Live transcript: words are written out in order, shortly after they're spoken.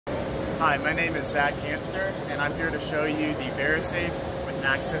Hi, my name is Zach Ganster, and I'm here to show you the VeriSafe with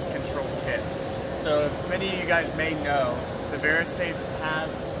Access Control Kit. So as many of you guys may know, the VeriSafe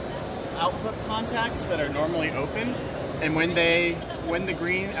has output contacts that are normally open, and when the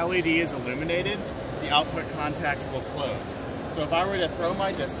green LED is illuminated, the output contacts will close. So if I were to throw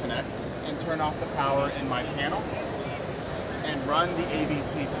my disconnect and turn off the power in my panel and run the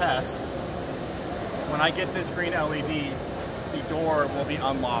ABT test, when I get this green LED, the door will be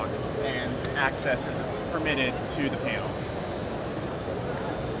unlocked and access is permitted to the panel.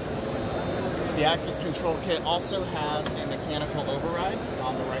 The Access Control Kit also has a mechanical override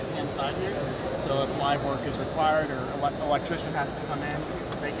on the right-hand side here. So if live work is required or electrician has to come in,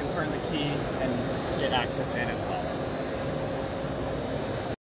 they can turn the key and get access in as well.